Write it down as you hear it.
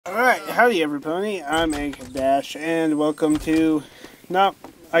Howdy everybody, I'm Dash, and welcome to,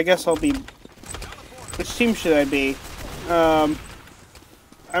 I guess I'll be, which team should I be? I'm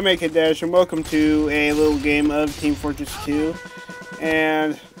Dash, and welcome to a little game of Team Fortress 2,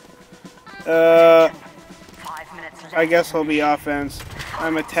 and, I guess I'll be offense.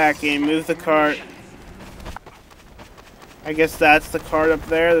 I'm attacking, move the cart. I guess that's the cart up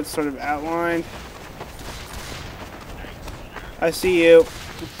there that's sort of outlined. I see you.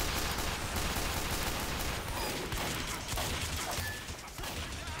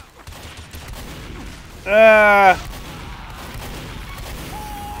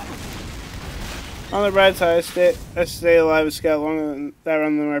 On the bright side, I stay alive with Scout longer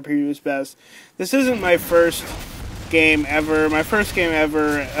than my previous best. This isn't my first game ever. My first game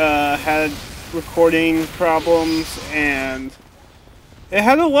ever had recording problems, and it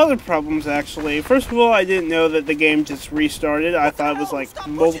had a lot of problems actually. First of all, I didn't know that the game just restarted. I thought it was like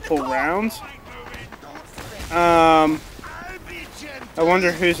multiple rounds. I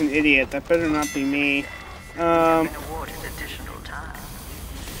wonder who's an idiot. That better not be me.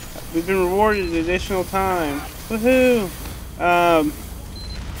 We've been rewarded additional time. Woohoo!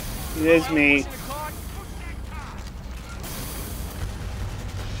 It is me.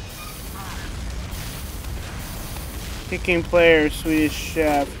 Kicking player, Swedish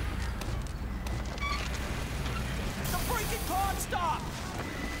chef.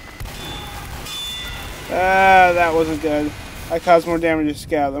 That wasn't good. I caused more damage to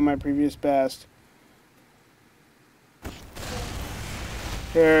Scout than my previous best.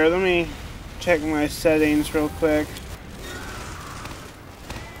 Here, let me check my settings real quick.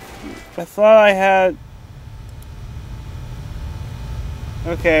 I thought I had...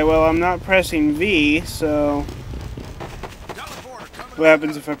 Okay, well, I'm not pressing V, so... What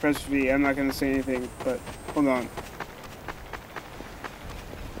happens if I press V? I'm not going to say anything, but hold on.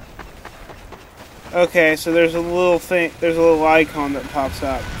 Okay, so there's a little icon that pops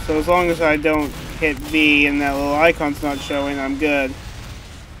up. So as long as I don't hit V and that little icon's not showing, I'm good.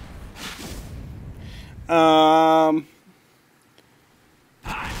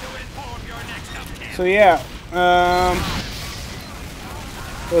 So yeah,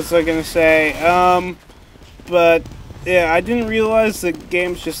 what was I gonna say? But yeah, I didn't realize the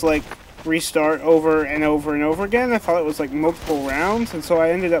games just like restart over and over and over again. I thought it was like multiple rounds, and so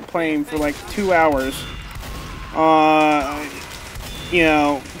I ended up playing for like 2 hours. You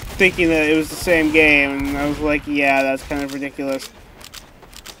know, thinking that it was the same game, and I was like, yeah, that's kind of ridiculous.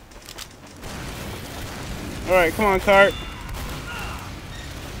 Alright, come on, cart.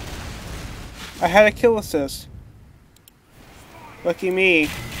 I had a kill assist. Lucky me.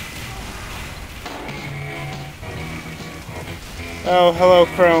 Oh, hello,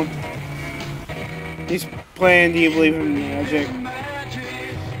 Chrome. He's playing Do You Believe in Magic?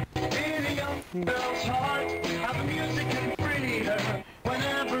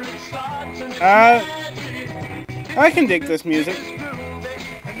 I can dig this music.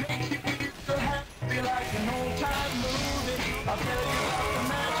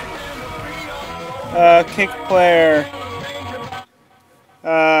 Kick player.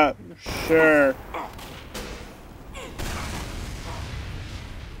 Sure.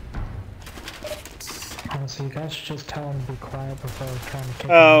 So you guys should just tell him to be quiet before trying to kick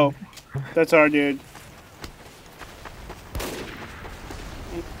him. Oh, that's our dude.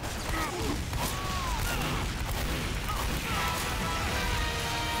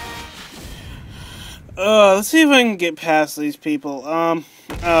 Let's see if I can get past these people.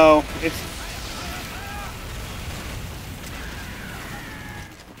 Oh, it's...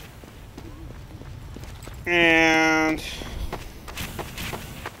 And...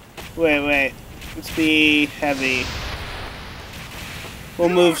 Wait. Let's be heavy. We'll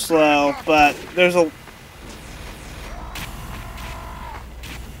move slow, but there's a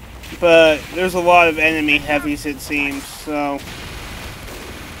lot of enemy heavies, it seems, so...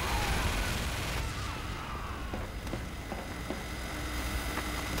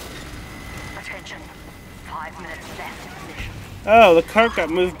 Attention. 5 minutes left in the mission. Oh, the cart got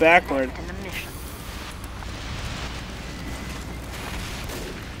moved backward.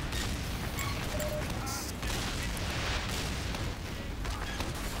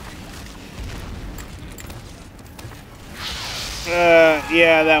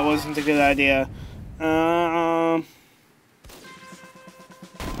 Yeah, that wasn't a good idea.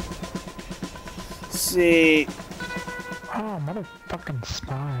 Let's see. Oh, motherfucking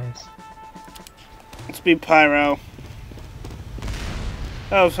spies. Let's be pyro.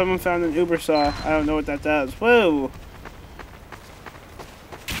 Oh, someone found an Uber saw. I don't know what that does. Whoa!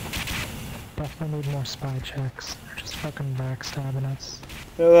 Definitely need more spy checks. They're just fucking backstabbing us.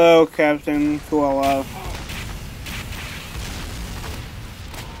 Hello, Captain Koala.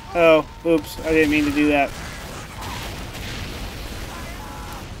 Oh, oops, I didn't mean to do that.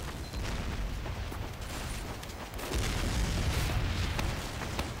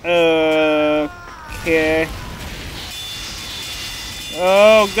 Okay.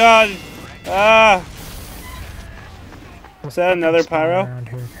 Oh, God. Ah. Is that another pyro? Around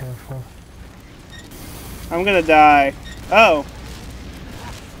here, careful. I'm gonna die. Oh.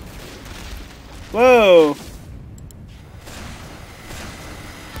 Whoa.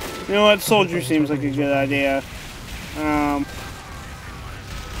 You know what? Soldier seems like a good idea.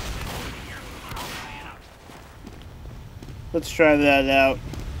 Let's try that out.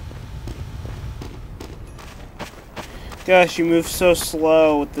 Gosh, you move so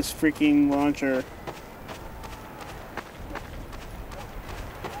slow with this freaking launcher.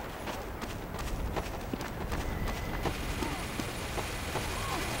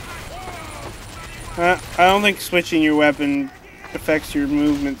 I don't think switching your weapon affects your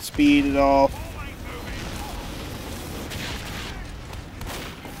movement speed at all.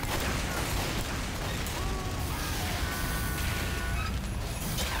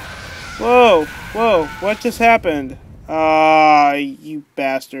 Whoa! Whoa! What just happened? Ah, you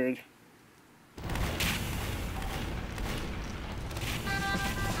bastard.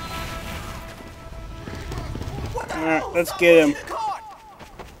 Alright, let's get him.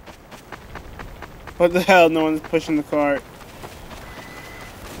 What the hell? No one's pushing the cart.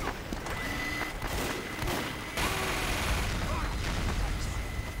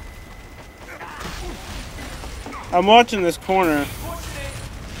 I'm watching this corner.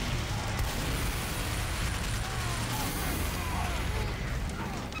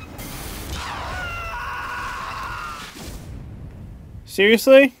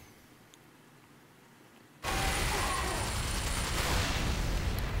 Seriously?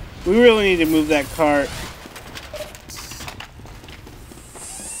 We really need to move that cart.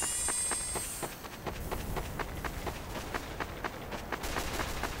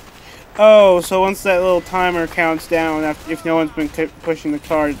 Oh, so once that little timer counts down, if no one's been pushing the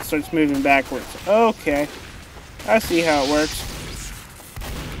cart, it starts moving backwards. Okay. I see how it works.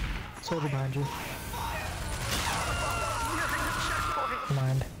 Soldier behind you.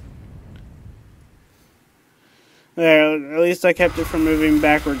 Mind. There, at least I kept it from moving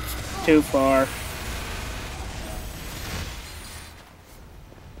backwards too far.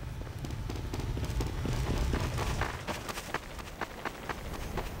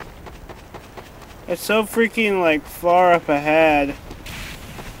 It's so freaking, like, far up ahead.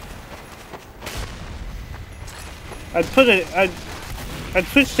 I'd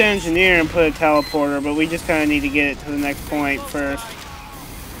switch to engineer and put a teleporter, but we just kind of need to get it to the next point first.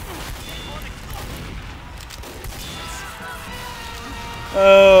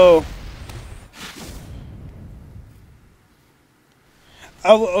 Oh.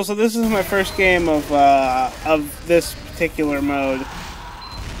 Oh, so this is my first game of this particular mode.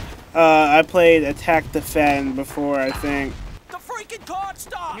 I played Attack Defend before, I think. The freaking card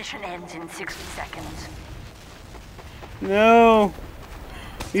stopped! Mission ends in 60 seconds. No.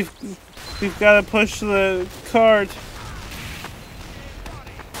 We've got to push the cart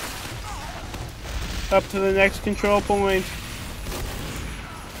up to the next control point.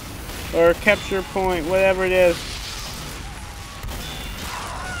 Or capture point, whatever it is.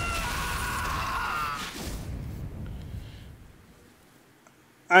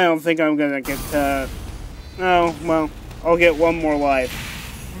 I don't think I'm gonna get oh, well, I'll get one more life.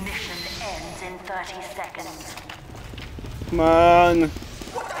 Mission ends in 30 seconds. Come on.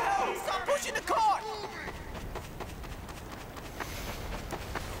 What the hell? Stop pushing the cart!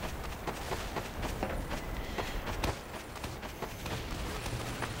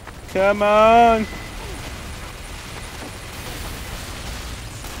 Come on.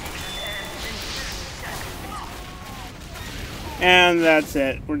 And that's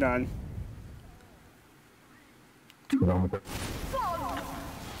it. We're done. Commando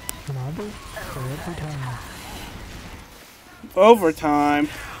for every time. Overtime.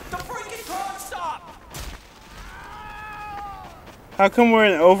 The freaking card stopped! How come we're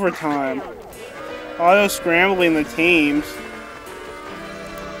in overtime? Auto scrambling the teams.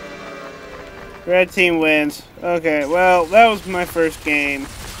 Red team wins. Okay, well, that was my first game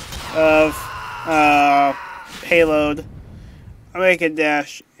of Payload. I make a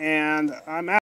dash, and I'm out.